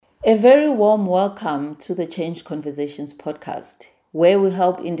A very warm welcome to the Change Conversations podcast, where we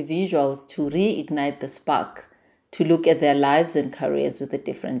help individuals to reignite the spark to look at their lives and careers with a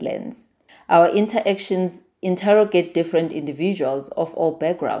different lens. Our interactions interrogate different individuals of all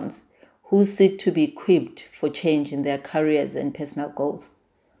backgrounds who seek to be equipped for change in their careers and personal goals.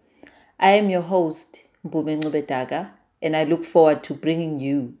 I am your host, Mbume Ngubetaga, and I look forward to bringing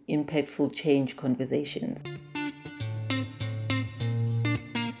you impactful change conversations.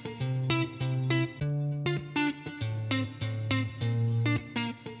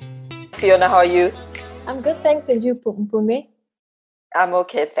 Fiona, how are you? I'm good, thanks. And you, Mpume? I'm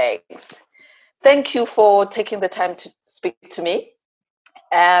okay, thanks. Thank you for taking the time to speak to me.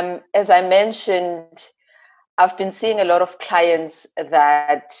 As I mentioned, I've been seeing a lot of clients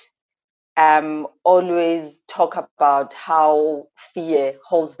that always talk about how fear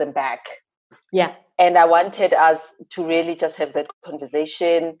holds them back. Yeah. And I wanted us to really just have that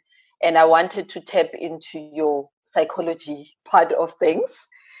conversation. And I wanted to tap into your psychology part of things.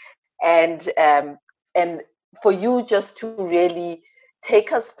 And for you just to really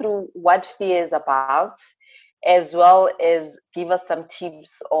take us through what fear is about, as well as give us some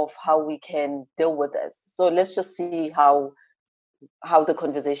tips of how we can deal with this. So let's just see how the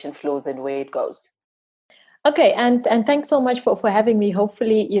conversation flows and where it goes. Okay, and thanks so much for having me.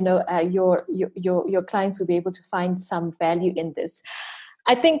 Hopefully, your clients will be able to find some value in this.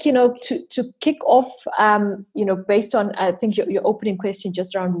 I think, to kick off, based on, I think, your opening question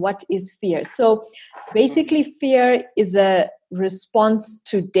just around what is fear. So basically, fear is a response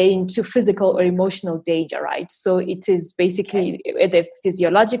to danger, to physical or emotional danger, right? So it is basically the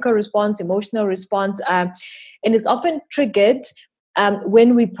physiological response, emotional response, and it's often triggered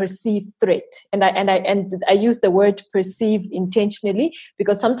when we perceive threat. And I use the word perceive intentionally,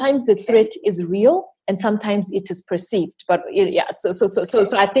 because sometimes the threat is real and sometimes it is perceived. But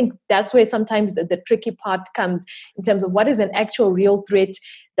so I think that's where sometimes the tricky part comes, in terms of what is an actual real threat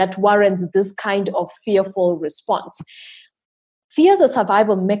that warrants this kind of fearful response. Fear is a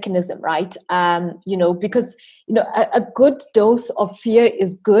survival mechanism, right? Because a good dose of fear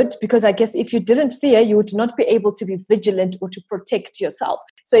is good, because I guess if you didn't fear, you would not be able to be vigilant or to protect yourself.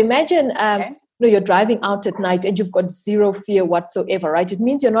 So imagine you're driving out at night and you've got zero fear whatsoever, right? It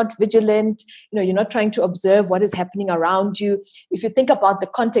means you're not vigilant, you're not trying to observe what is happening around you. If you think about the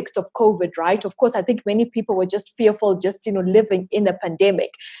context of COVID, right? Of course, I think many people were just fearful, just living in a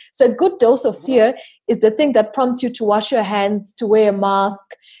pandemic. So a good dose of fear is the thing that prompts you to wash your hands, to wear a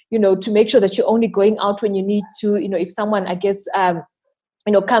mask, to make sure that you're only going out when you need to. If someone, I guess,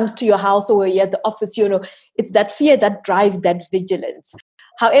 comes to your house or you're at the office, it's that fear that drives that vigilance.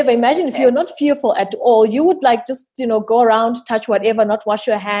 However, imagine if you're not fearful at all, you would just, go around, touch whatever, not wash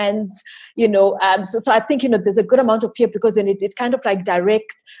your hands, So I think, there's a good amount of fear, because then it kind of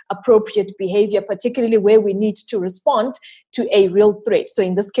directs appropriate behavior, particularly where we need to respond to a real threat. So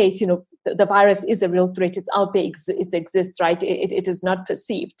in this case, the virus is a real threat. It's out there, it exists, right? It is not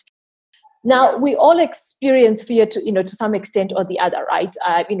perceived. Now, we all experience fear to some extent or the other, right?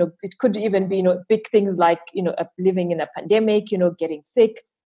 It could even be, big things like, living in a pandemic, getting sick.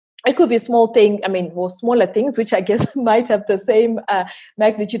 It could be a small thing, or smaller things, which I guess might have the same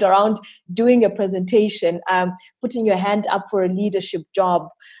magnitude, around doing a presentation, putting your hand up for a leadership job,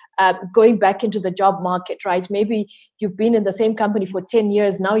 going back into the job market, right? Maybe you've been in the same company for 10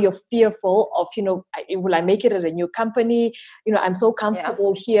 years. Now you're fearful of, will I make it at a new company? I'm so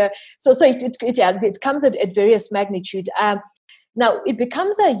comfortable here. So it comes at various magnitude. Now, it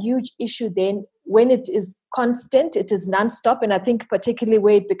becomes a huge issue then when it is constant, it is nonstop, and I think particularly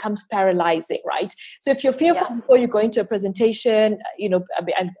where it becomes paralyzing, right? So if you're fearful before you go into a presentation,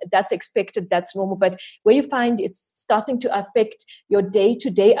 that's expected, that's normal. But where you find it's starting to affect your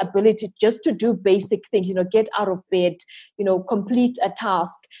day-to-day ability just to do basic things, get out of bed, complete a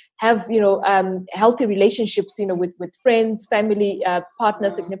task, have healthy relationships, with friends, family,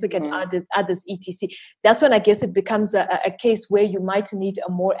 partners, significant others, etc. That's when I guess it becomes a case where you might need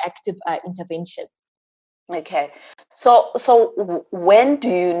a more active intervention. Okay, so when do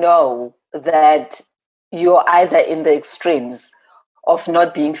you know that you're either in the extremes of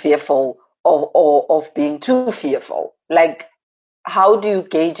not being fearful or of being too fearful? How do you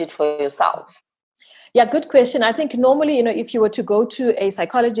gauge it for yourself? Yeah, good question. I think normally, if you were to go to a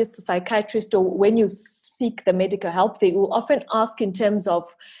psychologist, a psychiatrist, or when you seek the medical help, they will often ask in terms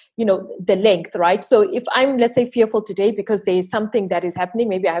of, the length, right? So if I'm, let's say, fearful today because there is something that is happening,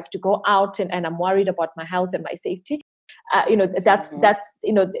 maybe I have to go out and I'm worried about my health and my safety, that's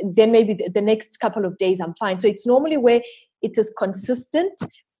then maybe the next couple of days I'm fine. So it's normally where it is consistent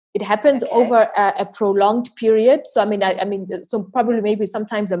It happens over a prolonged period. So so probably maybe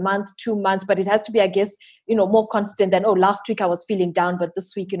sometimes a month, 2 months, but it has to be, I guess, more constant than, last week I was feeling down, but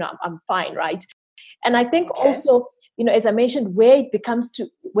this week, I'm fine, right? And I think also, as I mentioned, where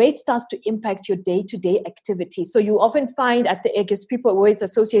it starts to impact your day-to-day activity. So you often find I guess people always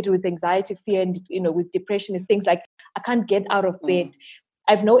associated with anxiety, fear, and with depression is things like, I can't get out of bed.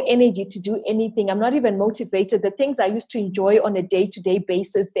 I have no energy to do anything. I'm not even motivated. The things I used to enjoy on a day-to-day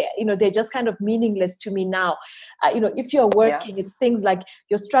basis, they're just kind of meaningless to me now. If you're working, it's things like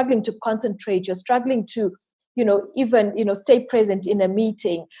you're struggling to concentrate. You're struggling to, even, stay present in a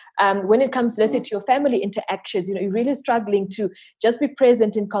meeting. When it comes, let's say, to your family interactions, you're really struggling to just be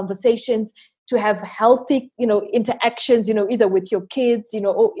present in conversations, to have healthy, interactions, either with your kids,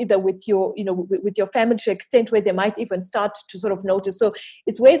 or either with your, with your family, to an extent where they might even start to sort of notice. So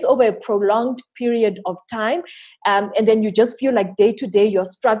it's ways over a prolonged period of time. And then you just feel like day to day, you're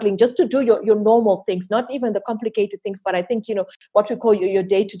struggling just to do your normal things, not even the complicated things, but I think, what we call your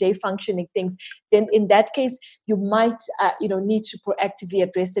day to day functioning things. Then in that case, you might, need to proactively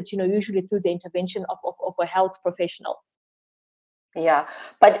address it, usually through the intervention of a health professional. Yeah,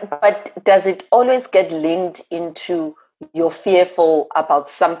 but does it always get linked into you're fearful about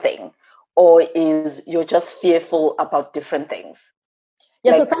something, or is you're just fearful about different things?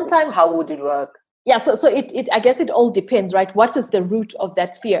 Yeah, so sometimes, how would it work? Yeah, so it I guess it all depends, right? What is the root of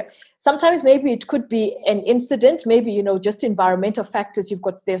that fear? Sometimes maybe it could be an incident, maybe, just environmental factors.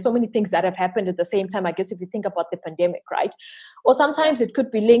 There's so many things that have happened at the same time, I guess, if you think about the pandemic, right? Or sometimes it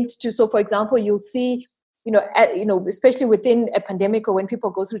could be linked to, so for example, you'll see, especially within a pandemic or when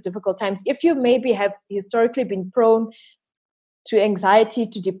people go through difficult times, if you maybe have historically been prone to anxiety,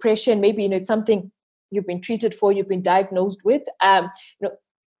 to depression, maybe, it's something you've been treated for, you've been diagnosed with,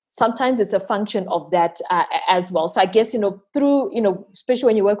 sometimes it's a function of that as well. So I guess, through, especially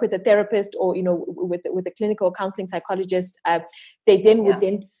when you work with a therapist or, with a clinical counseling psychologist, they then would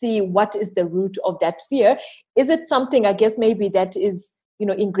then see what is the root of that fear. Is it something, I guess, maybe that is,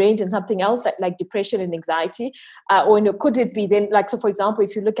 ingrained in something else like depression and anxiety, or could it be then, like, so for example,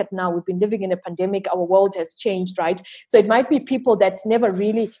 if you look at now, we've been living in a pandemic, our world has changed, right? So it might be people that never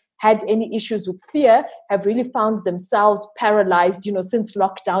really had any issues with fear, have really found themselves paralyzed, since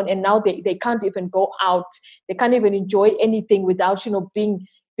lockdown, and now they can't even go out, they can't even enjoy anything without,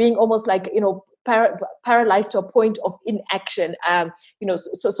 being almost like, paralyzed to a point of inaction.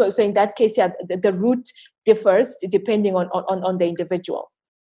 So in that case, the root differs depending on the individual.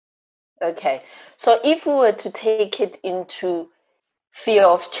 Okay, so if we were to take it into fear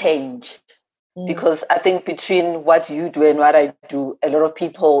of change, because I think between what you do and what I do, a lot of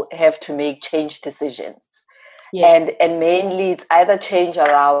people have to make change decisions. Yes. And mainly it's either change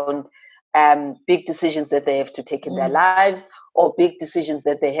around big decisions that they have to take in their lives, or big decisions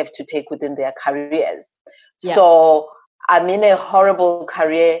that they have to take within their careers. Yeah. So I'm in a horrible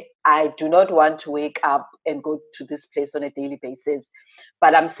career. I do not want to wake up and go to this place on a daily basis.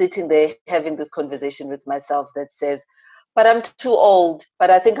 But I'm sitting there having this conversation with myself that says, but I'm too old,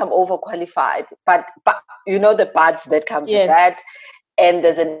 but I think I'm overqualified. But the buts that comes with that. And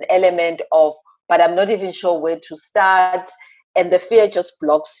there's an element of, but I'm not even sure where to start. And the fear just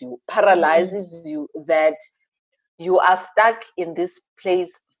blocks you, paralyzes you, that you are stuck in this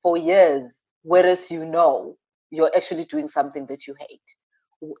place for years, whereas you're actually doing something that you hate.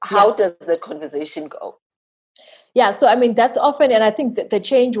 How does the conversation go? Yeah, so I mean, that's often, and I think that the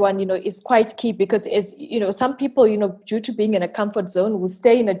change one, is quite key, because as some people, due to being in a comfort zone, will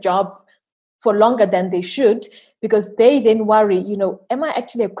stay in a job for longer than they should, because they then worry, am I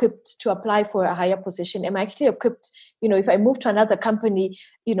actually equipped to apply for a higher position? Am I actually equipped, if I move to another company,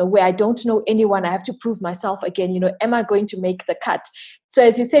 where I don't know anyone, I have to prove myself again, am I going to make the cut? So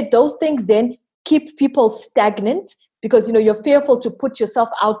as you said, those things then keep people stagnant, because, you're fearful to put yourself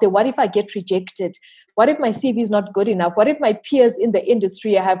out there. What if I get rejected? What if my CV is not good enough? What if my peers in the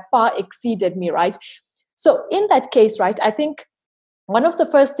industry have far exceeded me, right? So in that case, right, I think one of the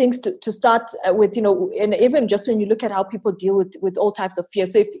first things to start with, and even just when you look at how people deal with all types of fear.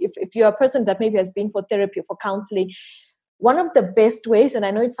 So if you're a person that maybe has been for therapy or for counseling, one of the best ways, and I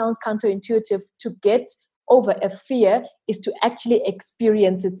know it sounds counterintuitive, to get over a fear is to actually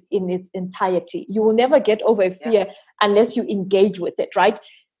experience it in its entirety. You will never get over a fear unless you engage with it, right?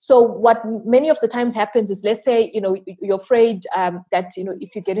 So what many of the times happens is, let's say, you're afraid that,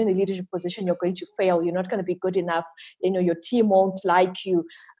 if you get in a leadership position, you're going to fail. You're not going to be good enough. Your team won't like you.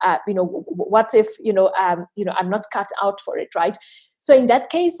 What if, I'm not cut out for it, right? So in that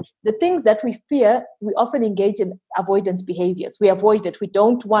case, the things that we fear, we often engage in avoidance behaviors. We avoid it. We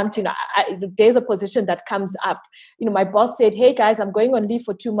don't want, there's a position that comes up. My boss said, hey guys, I'm going on leave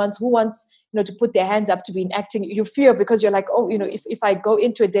for 2 months. Who wants, to put their hands up to be in acting? You fear because you're like, oh, if I go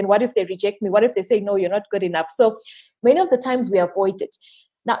into it, then what if they reject me? What if they say, no, you're not good enough? So many of the times we avoid it.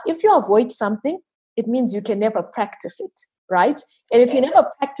 Now, if you avoid something, it means you can never practice it, right? And if you never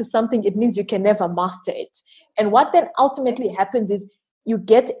practice something, it means you can never master it. And what then ultimately happens is you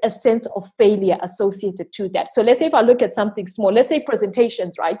get a sense of failure associated to that. So let's say if I look at something small, let's say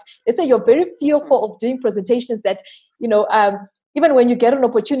presentations, right? Let's say you're very fearful of doing presentations that, even when you get an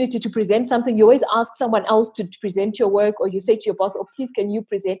opportunity to present something, you always ask someone else to present your work, or you say to your boss, oh, please, can you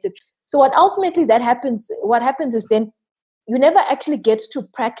present it? So what happens is then you never actually get to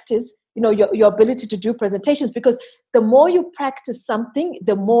practice your ability to do presentations, because the more you practice something,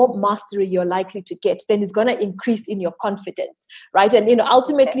 the more mastery you're likely to get. Then it's going to increase in your confidence, right? And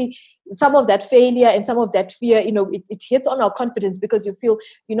ultimately some of that failure and some of that fear, it hits on our confidence, because you feel,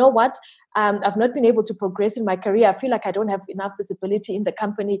 what, I've not been able to progress in my career. I feel like I don't have enough visibility in the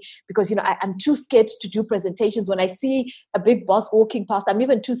company because I'm too scared to do presentations. When I see a big boss walking past, I'm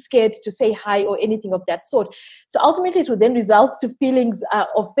even too scared to say hi or anything of that sort. So ultimately it will then result to feelings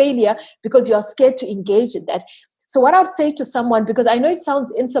of failure, because you're scared to engage in that. So what I would say to someone, because I know it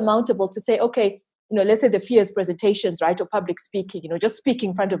sounds insurmountable to say, okay, let's say the fear is presentations, right? Or public speaking, just speaking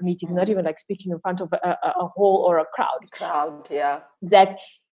in front of meetings, not even like speaking in front of a hall or a crowd. Yeah. Exactly.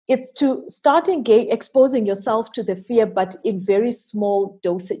 It's to start exposing yourself to the fear, but in very small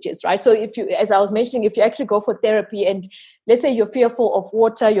dosages, right? So if you, as I was mentioning, if you actually go for therapy and let's say you're fearful of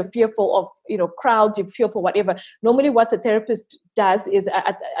water, you're fearful of, crowds, you're fearful whatever. Normally what the therapist does is,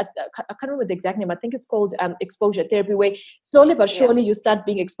 I can't remember the exact name. I think it's called exposure therapy, where slowly but surely you start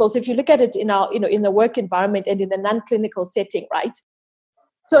being exposed. If you look at it in our, in the work environment and in the non-clinical setting, right?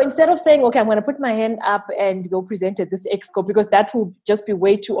 So instead of saying, okay, I'm going to put my hand up and go present at this exco, because that will just be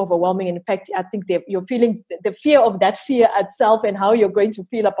way too overwhelming. And in fact, I think your feelings, the fear of that fear itself and how you're going to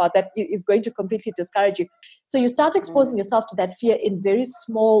feel about that is going to completely discourage you. So you start exposing yourself to that fear in very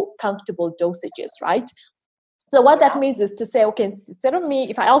small, comfortable dosages, right? So what that means is to say, okay, instead of me,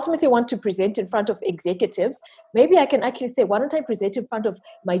 if I ultimately want to present in front of executives, maybe I can actually say, why don't I present in front of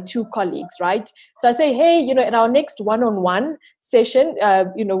my 2 colleagues, right? So I say, hey, in our next one-on-one session,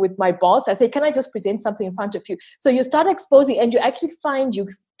 with my boss, I say, can I just present something in front of you? So you start exposing, and you actually find you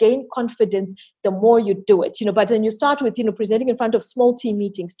gain confidence the more you do it, but then you start with, presenting in front of small team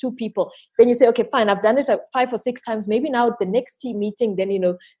meetings, 2 people. Then you say, okay, fine, I've done it 5 or 6 times. Maybe now the next team meeting, then,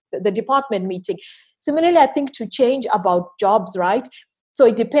 the department meeting. Similarly, I think to change about jobs, right? So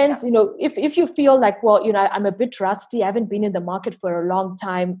it depends, if you feel like, well, I'm a bit rusty, I haven't been in the market for a long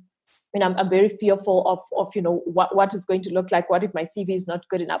time, I'm very fearful of what is going to look like. What if my CV is not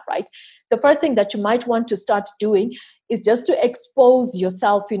good enough, right? The first thing that you might want to start doing is just to expose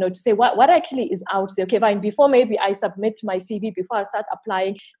yourself, to say what actually is out there. Okay, fine, before maybe I submit my CV, before I start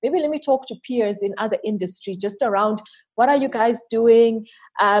applying, maybe let me talk to peers in other industry just around what are you guys doing?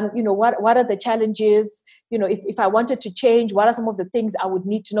 What are the challenges? If I wanted to change, what are some of the things I would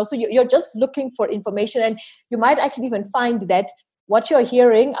need to know? So you're just looking for information, and you might actually even find that what you're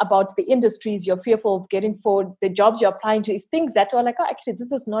hearing about the industries you're fearful of getting for, the jobs you're applying to, is things that are like, oh, actually,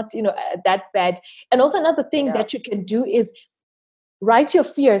 this is not, that bad. And also another thing that you can do is write your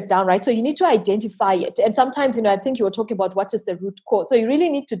fears down, right? So you need to identify it. And sometimes, I think you were talking about what is the root cause. So you really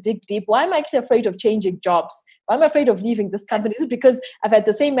need to dig deep. Why am I actually afraid of changing jobs? Why am I afraid of leaving this company? Is it because I've had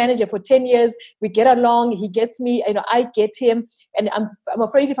the same manager for 10 years? We get along. He gets me, I get him. And I'm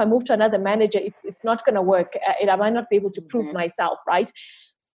afraid if I move to another manager, it's not going to work. And I might not be able to prove myself, right?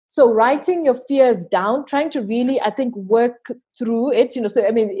 So writing your fears down, trying to really, I think, work through it, so,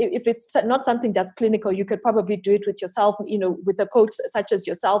 if it's not something that's clinical, you could probably do it with yourself, with a coach such as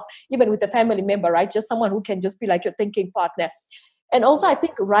yourself, even with a family member, right? Just someone who can just be like your thinking partner. And also, I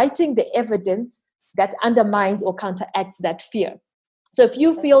think writing the evidence that undermines or counteracts that fear. So if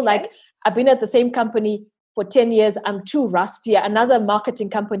you feel like I've been at the same company for 10 years, I'm too rusty, another marketing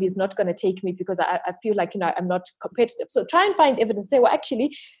company is not going to take me because I feel like, I'm not competitive. So try and find evidence. Say, well,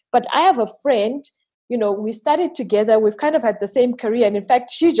 actually, but I have a friend, we studied together, we've kind of had the same career. And in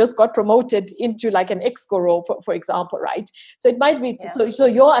fact, she just got promoted into like an exco role, for example, right? So it might be, so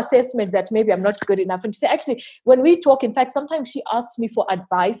your assessment that maybe I'm not good enough. And she say, actually, when we talk, in fact, sometimes she asks me for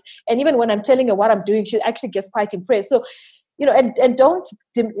advice. And even when I'm telling her what I'm doing, she actually gets quite impressed. So, and don't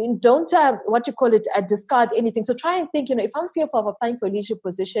don't discard anything. So try and think, if I'm fearful of applying for a leadership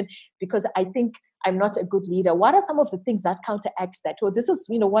position because I think I'm not a good leader, what are some of the things that counteract that? Well, this is,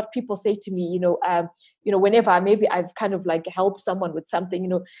 what people say to me, whenever maybe I've kind of like helped someone with something,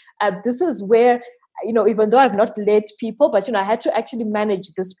 this is where, even though I've not led people, but, I had to actually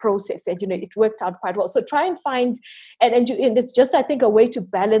manage this process, and, it worked out quite well. So try and find, and it's just, I think, a way to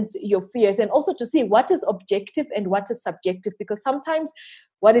balance your fears, and also to see what is objective and what is subjective, because sometimes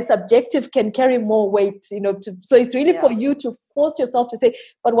what is subjective can carry more weight, so it's really for you to force yourself to say,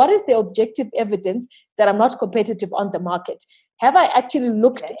 but what is the objective evidence that I'm not competitive on the market? Have I actually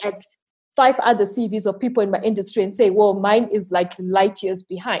looked at 5 other CVs of people in my industry and say, well, mine is like light years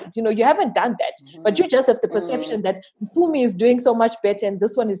behind? You haven't done that, but you just have the perception that Fumi is doing so much better and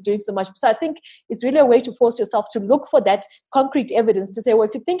this one is doing so much. So I think it's really a way to force yourself to look for that concrete evidence to say, well,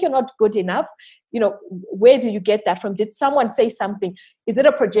 if you think you're not good enough, where do you get that from? Did someone say something? Is it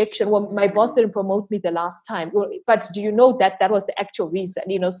a projection? Well, my boss didn't promote me the last time. Well, but do you know that was the actual reason?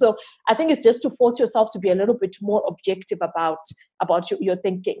 So I think it's just to force yourself to be a little bit more objective about your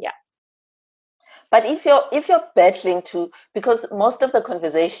thinking. Yeah. But if you're battling to, because most of the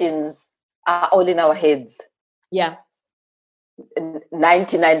conversations are all in our heads. Yeah.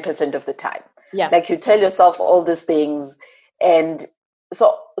 99% of the time. Yeah. Like you tell yourself all these things, and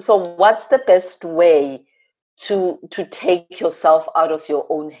so what's the best way to take yourself out of your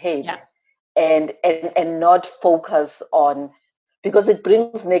own head and not focus on, because it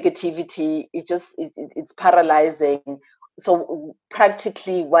brings negativity, it's paralyzing. So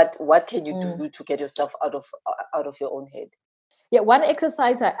practically, what can you do to get yourself out of your own head? Yeah, one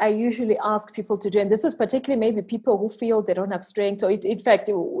exercise I usually ask people to do, and this is particularly maybe people who feel they don't have strength, or in fact,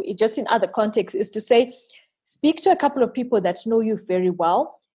 just in other contexts, is to say, speak to a couple of people that know you very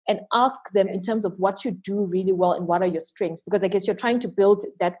well and ask them in terms of what you do really well and what are your strengths, because I guess you're trying to build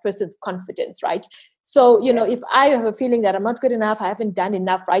that person's confidence, right? So, if I have a feeling that I'm not good enough, I haven't done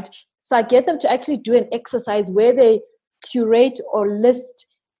enough, right? So I get them to actually do an exercise where they curate or list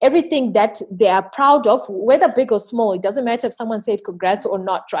everything that they are proud of, whether big or small. It doesn't matter if someone said congrats or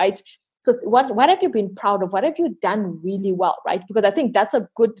not, right? So what have you been proud of? What have you done really well, right? Because I think that's a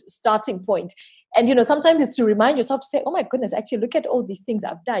good starting point. And, sometimes it's to remind yourself to say, oh my goodness, actually look at all these things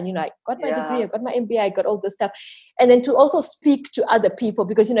I've done. I got my degree, I got my MBA, I got all this stuff. And then to also speak to other people,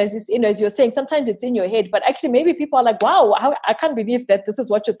 because, as you're saying, sometimes it's in your head, but actually maybe people are like, wow, I can't believe that this is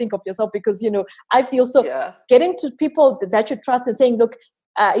what you think of yourself, because, I feel so. Getting to people that you trust and saying, look,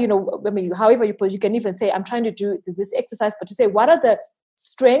 however you can even say, I'm trying to do this exercise, but to say, what are the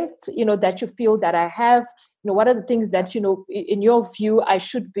strengths, that you feel that I have, what are the things that, in your view, I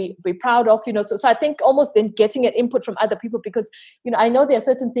should be proud of, so I think almost then getting an input from other people, because, I know there are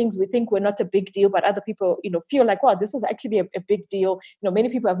certain things we think were not a big deal, but other people, feel like, wow, this is actually a big deal. Many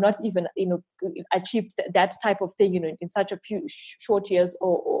people have not even, achieved that type of thing, in such a few short years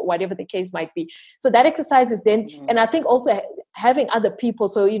or whatever the case might be. So that exercise is then, and I think also having other people,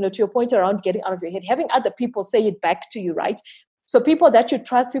 so, to your point around getting out of your head, having other people say it back to you, right? So people that you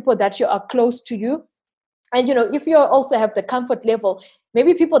trust, people that you are close to you. And, if you also have the comfort level,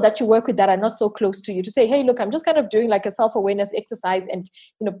 maybe people that you work with that are not so close to you, to say, hey, look, I'm just kind of doing like a self-awareness exercise. And,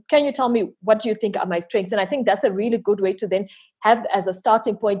 can you tell me, what do you think are my strengths? And I think that's a really good way to then have as a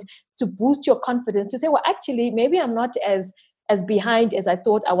starting point to boost your confidence, to say, well, actually, maybe I'm not as behind as I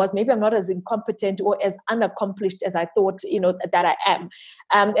thought I was. Maybe I'm not as incompetent or as unaccomplished as I thought, that I am.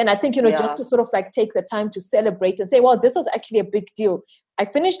 And I think, just to sort of like take the time to celebrate and say, well, this was actually a big deal. I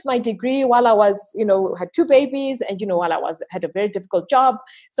finished my degree while I was, had 2 babies, and, while I had a very difficult job.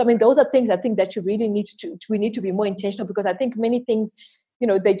 So, I mean, those are things I think that we need to be more intentional, because I think many things,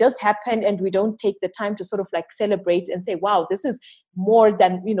 they just happen and we don't take the time to sort of like celebrate and say, wow, this is more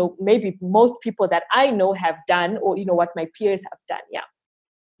than, maybe most people that I know have done, or, what my peers have done.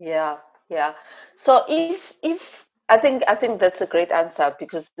 Yeah. So if I think that's a great answer,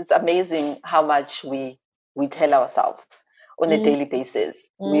 because it's amazing how much we tell ourselves on a daily basis.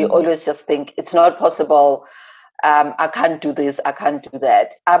 We always just think it's not possible. I can't do this, I can't do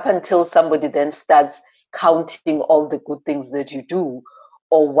that, up until somebody then starts counting all the good things that you do,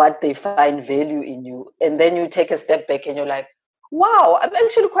 or what they find value in you. And then you take a step back and you're like, wow, I'm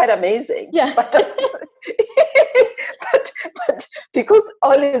actually quite amazing. Yeah. But because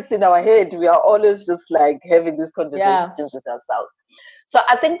all is in our head, we are always just like having these conversations with ourselves. So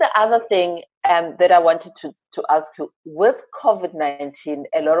I think the other thing that I wanted to ask you, with COVID-19,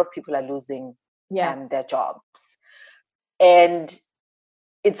 a lot of people are losing their jobs. And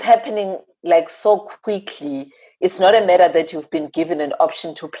it's happening like so quickly. It's not a matter that you've been given an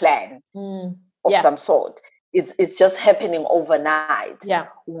option to plan of some sort. it's just happening overnight. Yeah.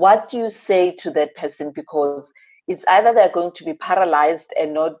 What do you say to that person? Because it's either they're going to be paralyzed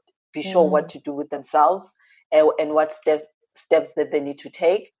and not be sure what to do with themselves, and what steps that they need to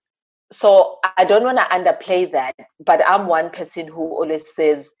take. So I don't want to underplay that, but I'm one person who always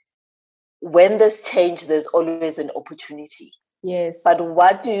says, when there's change, there's always an opportunity. Yes. But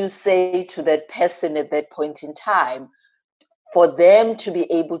what do you say to that person at that point in time for them to be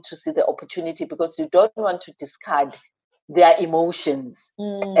able to see the opportunity? Because you don't want to discard their emotions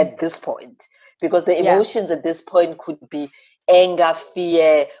at this point, because the emotions at this point could be anger,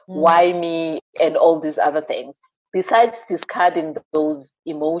 fear, why me, and all these other things. Besides discarding those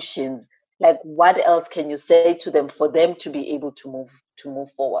emotions, like, what else can you say to them for them to be able to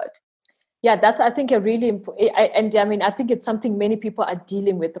move forward? Yeah, that's, I think, a really important, and I mean, I think it's something many people are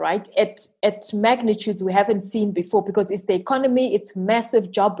dealing with, right? At magnitudes we haven't seen before, because it's the economy, it's massive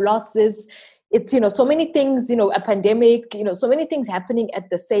job losses, it's, so many things, a pandemic, so many things happening at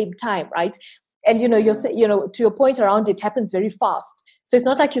the same time, right? And, to your point around, it happens very fast. So it's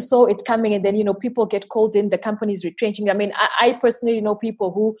not like you saw it coming and then, people get called in, the company's retrenching. I mean, I personally know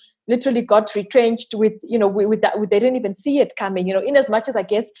people who literally got retrenched with that, they didn't even see it coming, in as much as, I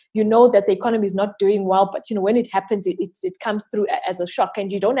guess, that the economy is not doing well, but, when it happens, it comes through as a shock,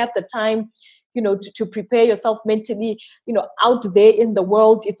 and you don't have the time, to prepare yourself mentally, out there in the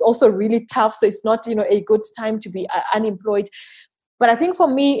world. It's also really tough. So it's not, a good time to be unemployed. But I think for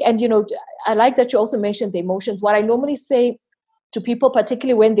me, and, I like that you also mentioned the emotions. What I normally say to people,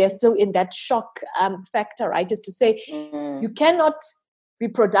 particularly when they're still in that shock factor, right, is to say, you cannot be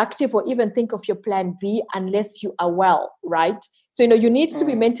productive or even think of your plan B unless you are well, right? So, you need to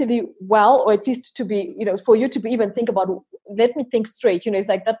be mentally well, or at least to be, for you to be even think about, let me think straight. It's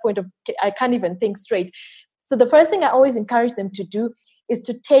like that point of, I can't even think straight. So the first thing I always encourage them to do is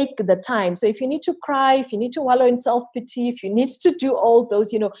to take the time. So if you need to cry, if you need to wallow in self-pity, if you need to do all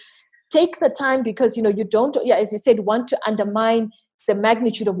those, take the time, because, you don't, as you said, want to undermine the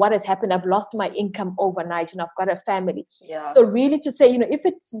magnitude of what has happened. I've lost my income overnight and I've got a family. Yeah. So really to say,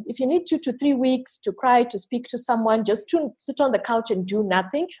 if you need 2 to 3 weeks to cry, to speak to someone, just to sit on the couch and do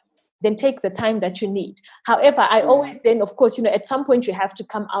nothing, then take the time that you need. However, I always then, of course, at some point you have to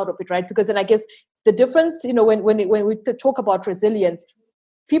come out of it, right? Because then I guess the difference, when we talk about resilience,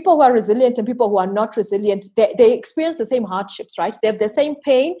 people who are resilient and people who are not resilient, they experience the same hardships, right? They have the same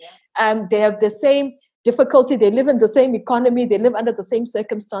pain, they have the same difficulty, they live in the same economy, they live under the same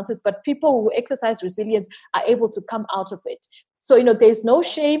circumstances, but people who exercise resilience are able to come out of it. So, there's no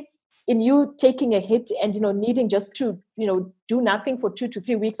shame in you taking a hit and, needing just to, do nothing for 2 to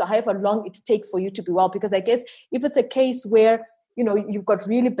 3 weeks or however long it takes for you to be well. Because I guess if it's a case where, you've got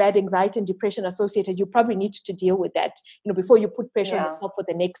really bad anxiety and depression associated, you probably need to deal with that, before you put pressure on yourself for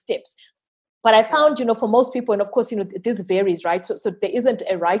the next steps. But I found, for most people, and of course, this varies, right? So there isn't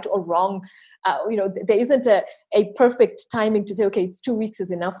a right or wrong, there isn't a perfect timing to say, okay, it's 2 weeks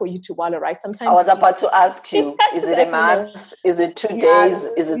is enough for you to wallow, right? Sometimes I was about to ask you, is it a month? Is it 2 days?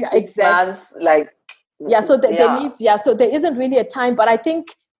 Is it 6 months? Like, so there needs, so there isn't really a time. But I think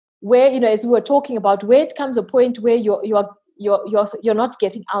where, as we were talking about, where it comes a point where you're not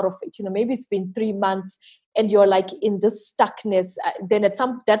getting out of it, maybe it's been 3 months and you're like in this stuckness, then at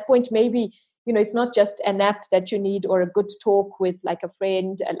that point, maybe, it's not just a nap that you need or a good talk with like a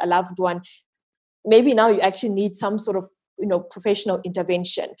friend, a loved one. Maybe now you actually need some sort of, professional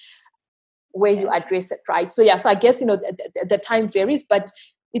intervention where you address it, right? So, so I guess, the time varies, but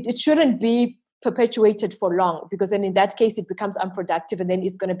it shouldn't be perpetuated for long, because then in that case it becomes unproductive and then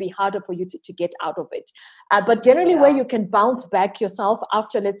it's going to be harder for you to get out of it. But generally where you can bounce back yourself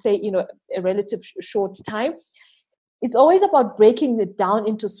after, let's say, a relative short time, it's always about breaking it down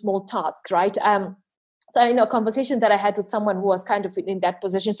into small tasks, right? So a conversation that I had with someone who was kind of in that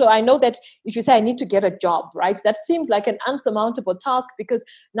position. So I know that if you say I need to get a job, right, that seems like an unsurmountable task, because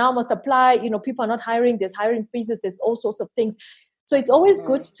now I must apply, people are not hiring, there's hiring freezes, there's all sorts of things. So it's always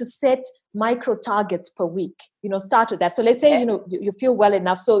good to set micro targets per week, start with that. So let's say, you feel well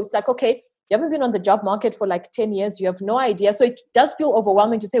enough. So it's like, okay, you haven't been on the job market for like 10 years. You have no idea. So it does feel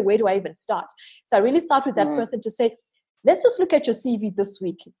overwhelming to say, where do I even start? So I really start with that person to say, let's just look at your CV this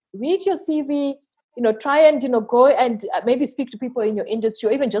week. Read your CV, try and, go and maybe speak to people in your industry,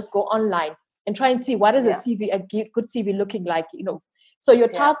 or even just go online and try and see what is a CV, a good CV looking like, So your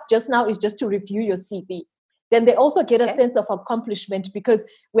task just now is just to review your CV. Then they also get a sense of accomplishment, because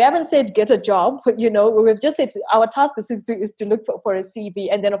we haven't said get a job, we've just said our task is to look for a CV.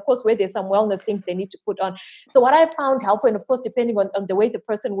 And then, of course, where there's some wellness things they need to put on. So what I found helpful, and of course, depending on the way the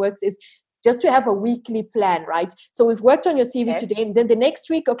person works, is just to have a weekly plan, right? So we've worked on your CV today, and then the next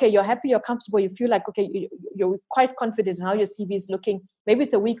week, okay, you're happy, you're comfortable, you feel like, okay, you're quite confident in how your CV is looking. Maybe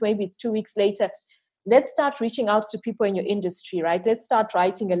it's a week, maybe it's 2 weeks later. Let's start reaching out to people in your industry, right? Let's start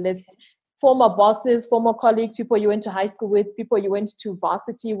writing a list. Former bosses, former colleagues, people you went to high school with, people you went to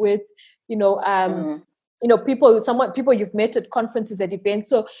varsity with, people you've met at conferences, at events.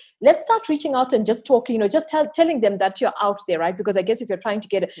 So let's start reaching out and just talking, just telling them that you're out there, right? Because I guess if you're trying to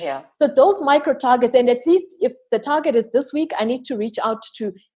get it. Yeah. So those micro targets, and at least if the target is this week, I need to reach out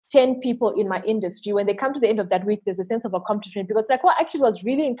to 10 people in my industry. When they come to the end of that week, there's a sense of accomplishment, because like, well, actually it was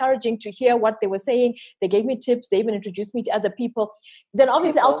really encouraging to hear what they were saying. They gave me tips. They even introduced me to other people. Then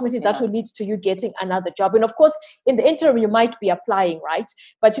obviously, ultimately, that will lead to you getting another job. And of course, in the interim, you might be applying, right?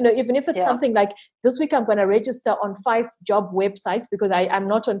 But, even if it's something like this week, I'm going to register on 5 job websites, because I'm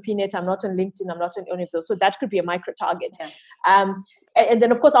not on PNet, I'm not on LinkedIn, I'm not on any of those. So that could be a micro target. Yeah. And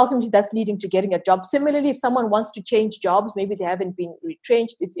then, of course, ultimately, that's leading to getting a job. Similarly, if someone wants to change jobs, maybe they haven't been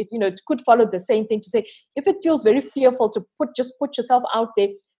retrenched, it could follow the same thing, to say, if it feels very fearful to put yourself out there,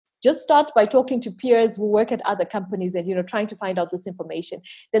 just start by talking to peers who work at other companies and, trying to find out this information.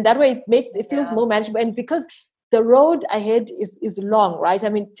 Then that way it feels more manageable. And because the road ahead is long, right? I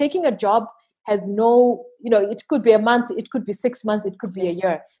mean, taking a job has no, it could be a month, it could be 6 months, it could be a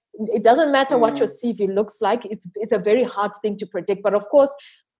year. It doesn't matter what your CV looks like. It's a very hard thing to predict. But of course,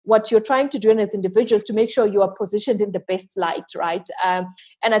 what you're trying to do as individuals, to make sure you are positioned in the best light, right? And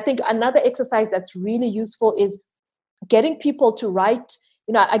I think another exercise that's really useful is getting people to write.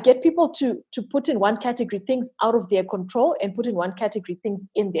 I get people to put in one category things out of their control and put in one category things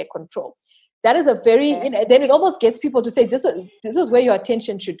in their control. That is a very, then it almost gets people to say, this is where your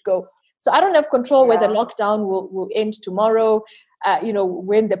attention should go. So I don't have control whether lockdown will end tomorrow,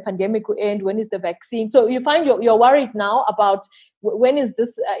 when the pandemic will end, when is the vaccine. So you find you're worried now about when is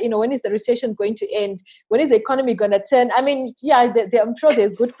this, when is the recession going to end? When is the economy going to turn? I mean, I'm sure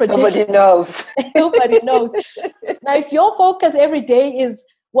there's good projections. Nobody knows. Nobody knows. Now, if your focus every day is,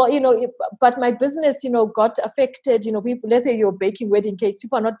 but my business, got affected, people, let's say you're baking wedding cakes,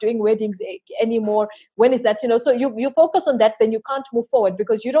 people are not doing weddings anymore. When is that, so you focus on that, then you can't move forward,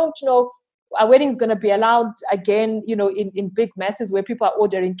 because you don't know, a wedding's going to be allowed again, in big masses where people are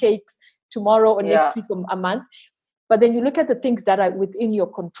ordering cakes tomorrow or next week or a month. But then you look at the things that are within your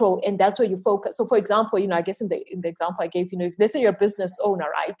control, and that's where you focus. So for example, I guess in the example I gave, if let's say you're a business owner,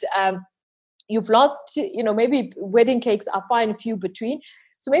 right? You've lost, maybe wedding cakes are far and few between.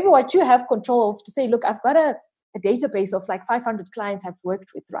 So maybe what you have control of, to say, look, I've got a database of like 500 clients I've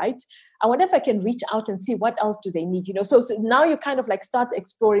worked with, right? I wonder if I can reach out and see what else do they need, So now you kind of like start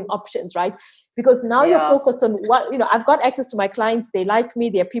exploring options, right? Because now you're focused on what, I've got access to my clients. They like me.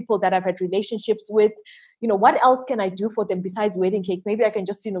 They're people that I've had relationships with. What else can I do for them besides wedding cakes? Maybe I can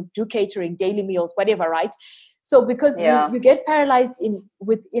just, do catering, daily meals, whatever, right? So because you get paralyzed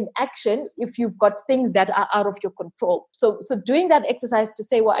in action if you've got things that are out of your control. So doing that exercise to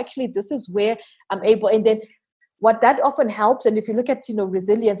say, well, actually, this is where I'm able. And then what that often helps, and if you look at,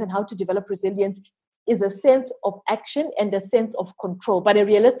 resilience and how to develop resilience, is a sense of action and a sense of control, but a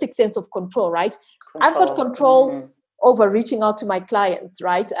realistic sense of control, right? I've got control over reaching out to my clients,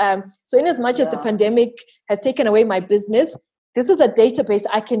 right? So in as much as the pandemic has taken away my business, this is a database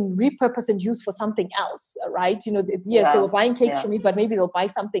I can repurpose and use for something else, right? Yes, they were buying cakes from me, but maybe they'll buy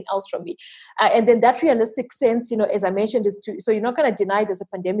something else from me. And then that realistic sense, as I mentioned, so you're not going to deny there's a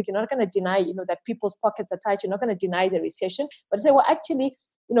pandemic. You're not going to deny, that people's pockets are tight. You're not going to deny the recession, but say, well, actually,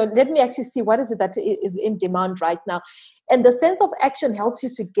 let me actually see what is it that is in demand right now. And the sense of action helps you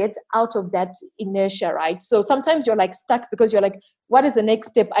to get out of that inertia, right? So sometimes you're like stuck because you're like, what is the next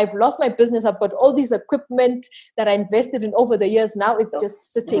step? I've lost my business. I've got all these equipment that I invested in over the years. Now it's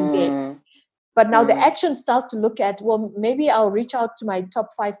just sitting there. But now the action starts to look at, well, maybe I'll reach out to my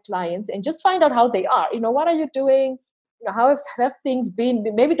top 5 clients and just find out how they are. What are you doing? How have things been?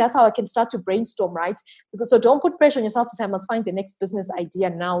 Maybe that's how I can start to brainstorm, right? So don't put pressure on yourself to say, I must find the next business idea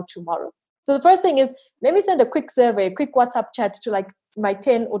now, tomorrow. So the first thing is, let me send a quick survey, a quick WhatsApp chat to like my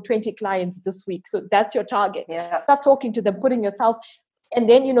 10 or 20 clients this week. So that's your target. Start talking to them, putting yourself. And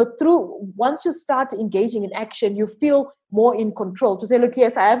then, once you start engaging in action, you feel more in control to say, look,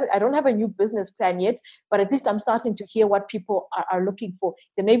 yes, I don't have a new business plan yet, but at least I'm starting to hear what people are looking for.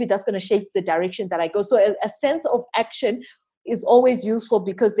 Then maybe that's going to shape the direction that I go. So a sense of action is always useful,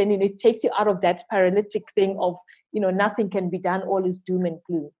 because then it takes you out of that paralytic thing of, nothing can be done, all is doom and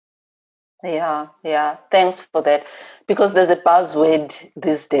gloom. Yeah. Thanks for that. Because there's a buzzword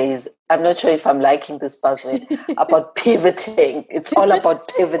these days. I'm not sure if I'm liking this buzzword about pivoting. It's all about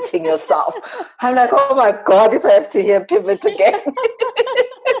pivoting yourself. I'm like, oh my God, if I have to hear pivot again.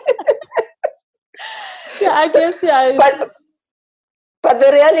 Yeah, I guess, yeah. But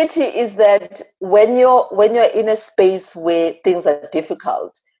the reality is that when you're in a space where things are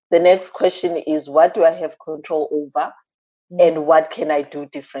difficult, the next question is, what do I have control over, and what can I do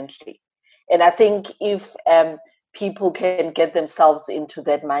differently? And I think if people can get themselves into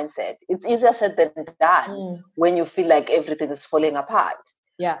that mindset, it's easier said than done when you feel like everything is falling apart.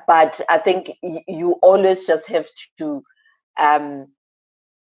 Yeah. But I think you always just have to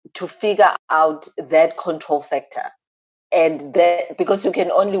figure out that control factor, and that, because you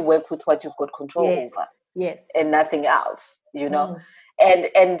can only work with what you've got control over, and nothing else,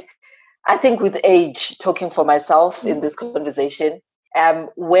 and I think with age, talking for myself in this conversation,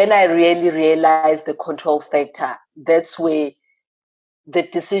 when I really realized the control factor, that's where the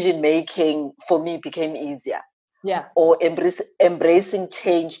decision making for me became easier. Yeah. Or embracing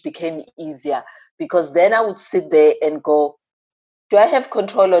change became easier, because then I would sit there and go, do I have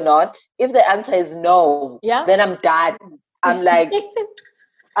control or not? If the answer is no, then I'm done. I'm like,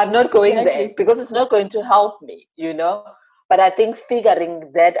 I'm not going there, because it's not going to help me, But I think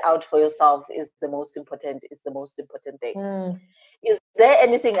figuring that out for yourself is the most important thing. Is there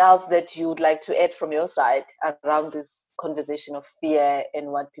anything else that you would like to add from your side around this conversation of fear and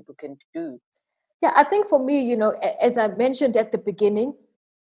what people can do? Yeah, I think for me, as I mentioned at the beginning,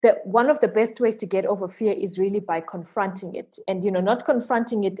 that one of the best ways to get over fear is really by confronting it, and not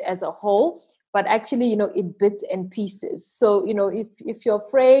confronting it as a whole, but actually in bits and pieces. So if you're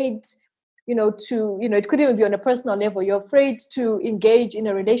afraid to it could even be on a personal level, you're afraid to engage in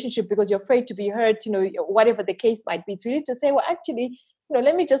a relationship because you're afraid to be hurt, whatever the case might be. It's really to say, well, actually,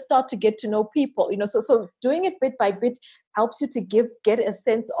 let me just start to get to know people, so doing it bit by bit helps you to get a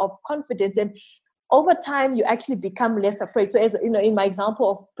sense of confidence, and over time, you actually become less afraid. So as in my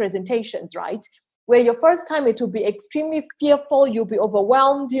example of presentations, right, where your first time it will be extremely fearful, you'll be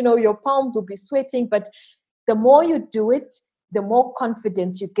overwhelmed, your palms will be sweating, but the more you do it, the more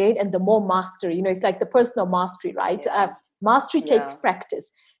confidence you gain and the more mastery. It's like the personal mastery, right? Mastery takes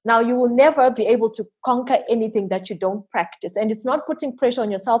practice. Now, you will never be able to conquer anything that you don't practice. And it's not putting pressure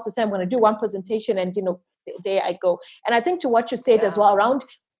on yourself to say, I'm going to do one presentation and, there I go. And I think to what you said as well around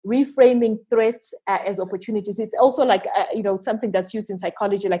reframing threats as opportunities, it's also like something that's used in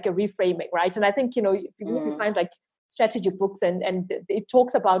psychology, like a reframing, right? And I think you find like strategy books and it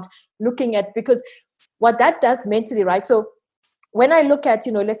talks about looking at, because what that does mentally, right? So when I look at,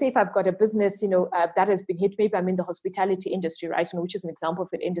 let's say if I've got a business, that has been hit, maybe I'm in the hospitality industry, right? Which is an example of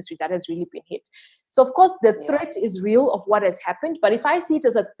an industry that has really been hit. So of course the threat is real of what has happened. But if I see it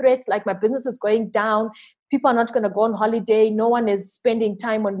as a threat, like my business is going down, people are not going to go on holiday, no one is spending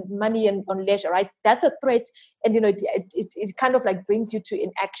time on money and on leisure, right? That's a threat. And, it kind of like brings you to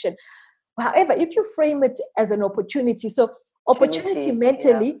inaction. However, if you frame it as an opportunity, so opportunity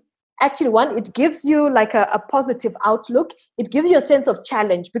mentally, actually, one, it gives you like a positive outlook. It gives you a sense of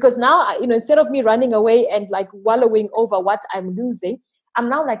challenge, because now, instead of me running away and like wallowing over what I'm losing, I'm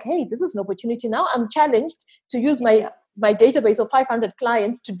now like, hey, this is an opportunity. Now I'm challenged to use my database of 500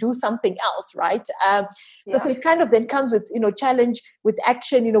 clients to do something else, right? So it kind of then comes with, challenge, with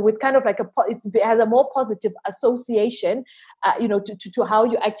action, with kind of like it has a more positive association, to how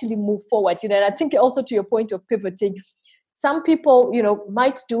you actually move forward. And I think also to your point of pivoting, some people,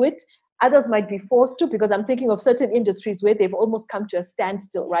 might do it. Others might be forced to, because I'm thinking of certain industries where they've almost come to a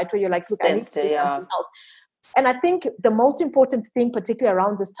standstill, right? Where you're like, look, I need to do something else. And I think the most important thing, particularly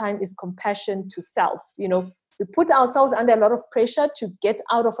around this time, is compassion to self. We put ourselves under a lot of pressure to get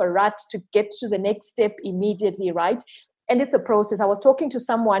out of a rut, to get to the next step immediately, right? And it's a process. I was talking to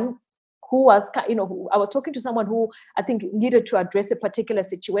someone who I think needed to address a particular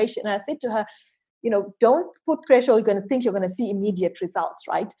situation. And I said to her, don't put pressure. You're going to think you're going to see immediate results,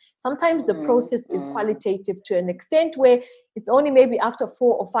 right? Sometimes the process is qualitative to an extent where it's only maybe after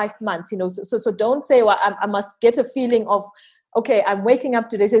 4 or 5 months, so don't say, well, I must get a feeling of, okay, I'm waking up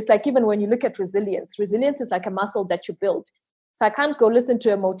today. So it's like, even when you look at resilience is like a muscle that you build. So I can't go listen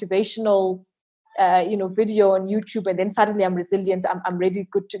to a motivational video on YouTube and then suddenly I'm resilient, I'm ready,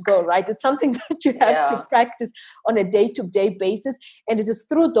 good to go, right? It's something that you have to practice on a day-to-day basis, and it is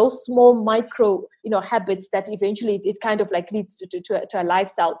through those small micro habits that eventually it kind of like leads to a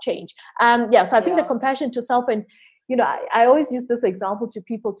lifestyle change. So I think the compassion to self, and I always use this example to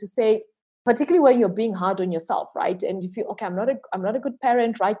people to say, particularly when you're being hard on yourself, right? And you feel, okay, I'm not a good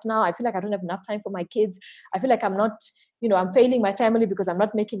parent right now. I feel like I don't have enough time for my kids. I feel like I'm not, I'm failing my family because I'm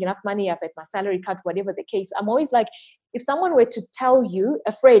not making enough money. I've had my salary cut, whatever the case. I'm always like, if someone were to tell you,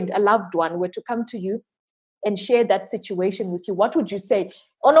 a friend, a loved one were to come to you and share that situation with you, what would you say?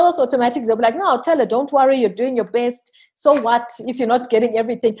 Almost automatically, they'll be like, no, I'll tell her, don't worry, you're doing your best. So what if you're not getting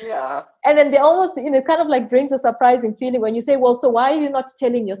everything? And then they almost, kind of like brings a surprising feeling when you say, well, so why are you not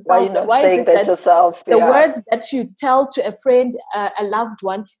telling yourself? Why are you not saying that yourself? The words that you tell to a friend, a loved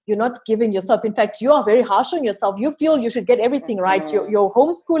one, you're not giving yourself. In fact, you are very harsh on yourself. You feel you should get everything right. Your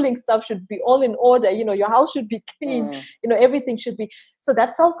homeschooling stuff should be all in order. Your house should be clean. Everything should be. So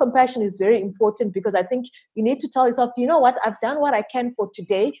that self-compassion is very important, because I think you need to tell yourself, you know what, I've done what I can for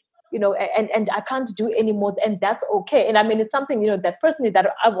today. And I can't do any more, and that's okay. And I mean, it's something, that personally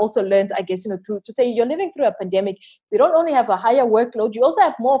that I've also learned, I guess, through to say you're living through a pandemic. You don't only have a higher workload, you also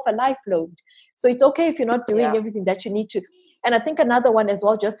have more of a life load. So it's okay if you're not doing everything that you need to. And I think another one as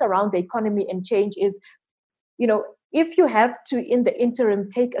well, just around the economy and change, is, if you have to, in the interim,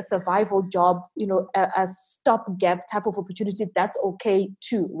 take a survival job, a stopgap type of opportunity, that's okay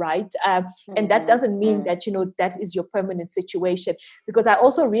too, right? And that doesn't mean that, that is your permanent situation. Because I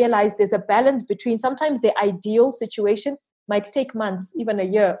also realize there's a balance between, sometimes the ideal situation might take months, even a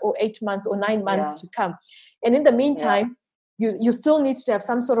year or 8 months or 9 months to come. And in the meantime, you still need to have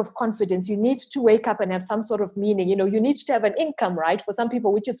some sort of confidence. You need to wake up and have some sort of meaning. You need to have an income, right? For some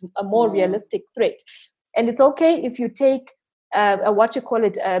people, which is a more realistic threat. And it's okay if you take they call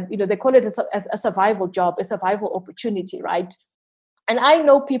it a survival job, a survival opportunity, right? And I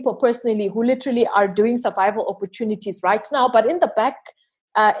know people personally who literally are doing survival opportunities right now, but in the back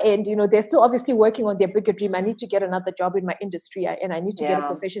end, they're still obviously working on their bigger dream. I need to get another job in my industry, and I need to get a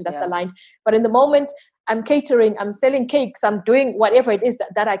profession that's aligned. But in the moment, I'm catering, I'm selling cakes, I'm doing whatever it is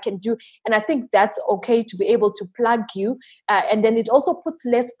that I can do. And I think that's okay to be able to plug you. And then it also puts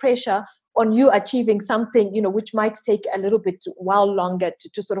less pressure on you achieving something, which might take a little bit while longer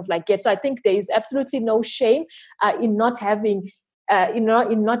to sort of like get. So I think there is absolutely no shame in not having, in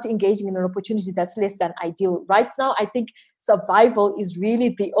not engaging in an opportunity that's less than ideal. Right now, I think survival is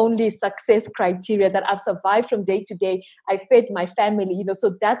really the only success criteria, that I've survived from day to day. I fed my family,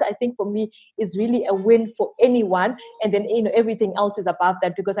 so that's, I think for me, is really a win for anyone. And then, everything else is above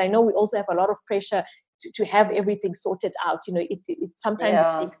that, because I know we also have a lot of pressure to have everything sorted out. It sometimes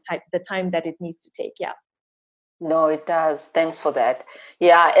it takes the time that it needs to take. No, it does. Thanks for that.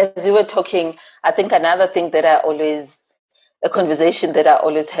 As you were talking, I think another thing that a conversation that I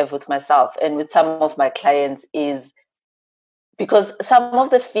always have with myself and with some of my clients is, because some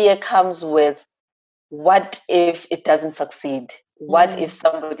of the fear comes with, what if it doesn't succeed? What if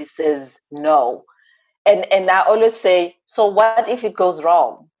somebody says no? And I always say, so what if it goes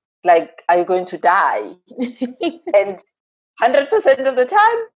wrong? Like, are you going to die? And 100% of the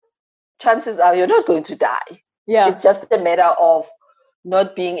time, chances are you're not going to die. It's just a matter of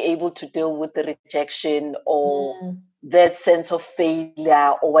not being able to deal with the rejection or that sense of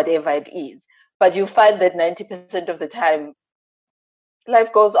failure or whatever it is. But you find that 90% of the time,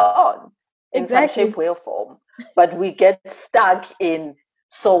 life goes on in some shape, way, or form. But we get stuck in,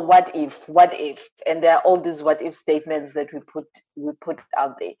 so what if? And there are all these what if statements that we put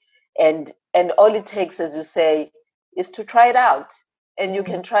out there. And all it takes, as you say, is to try it out. And you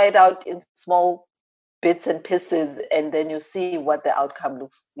can try it out in small bits and pieces, and then you see what the outcome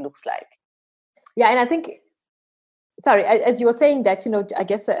looks like. And I think, sorry, as you were saying that, I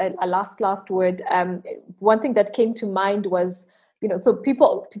guess a last word, one thing that came to mind was, so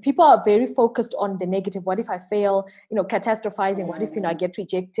people are very focused on the negative. What if I fail? Catastrophizing. What if, I get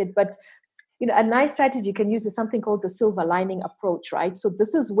rejected? But, a nice strategy you can use is something called the silver lining approach, right? So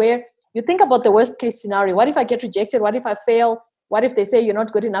this is where you think about the worst case scenario. What if I get rejected? What if I fail? What if they say you're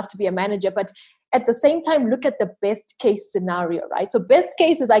not good enough to be a manager? But at the same time, look at the best case scenario, right? So best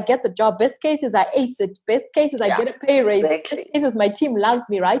case is I get the job. Best case is I ace it. Best case is I get a pay raise. Exactly. Best case is my team loves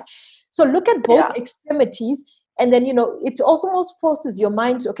me, right? So look at both extremities. And then, it also almost forces your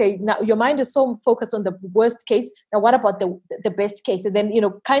mind, okay, now your mind is so focused on the worst case. Now, what about the best case? And then,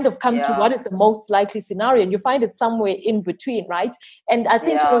 kind of come to what is the most likely scenario. And you find it somewhere in between, right? And I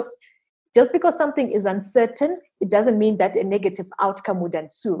think, just because something is uncertain, it doesn't mean that a negative outcome would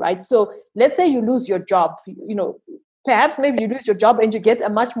ensue, right? So let's say you lose your job, perhaps maybe you lose your job and you get a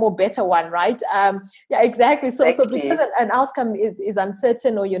much more better one, right? Exactly. So because an outcome is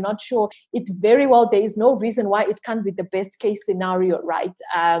uncertain, or you're not sure, it very well, there is no reason why it can't be the best case scenario, right?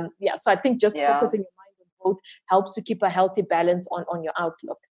 So I think just focusing your mind on both helps to keep a healthy balance on your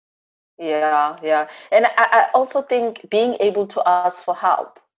outlook. And I also think being able to ask for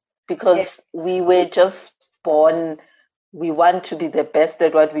help, because we were just born, we want to be the best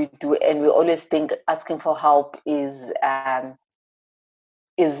at what we do, and we always think asking for help is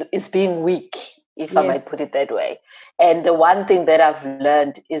being weak, if I might put it that way. And the one thing that I've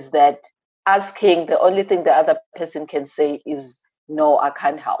learned is that asking, the only thing the other person can say is, no, I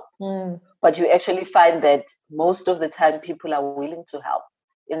can't help. But you actually find that most of the time people are willing to help.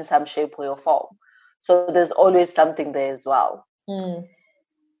 in some shape, way, or form. So there's always something there as well.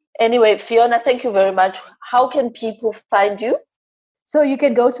 Anyway, Fiona, thank you very much. How can people find you? So you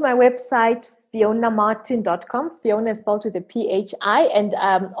can go to my website, fionamartin.com. Fiona is spelled with a PHI. And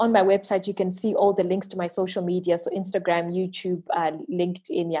on my website, you can see all the links to my social media. So Instagram, YouTube,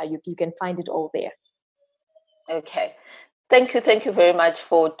 LinkedIn. Yeah, you can find it all there. Okay. Thank you very much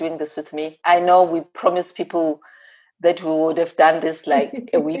for doing this with me. I know we promised people that we would have done this like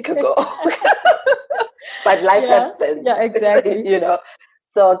a week ago. But life happens. Yeah, exactly.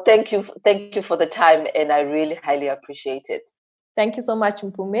 So thank you for the time, and I really highly appreciate it. Thank you so much,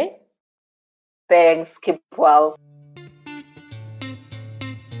 Mpumi. Thanks. Keep well.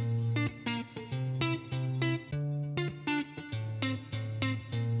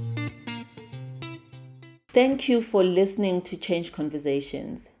 Thank you for listening to Change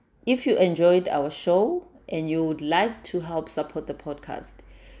Conversations. If you enjoyed our show and you would like to help support the podcast,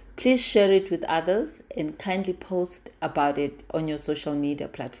 please share it with others and kindly post about it on your social media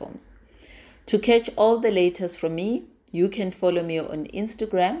platforms. To catch all the latest from me, you can follow me on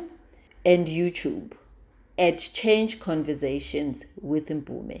Instagram and YouTube at Change Conversations with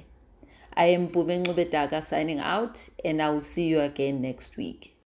Mpumi. I am Mpumi Ngubedaka signing out, and I will see you again next week.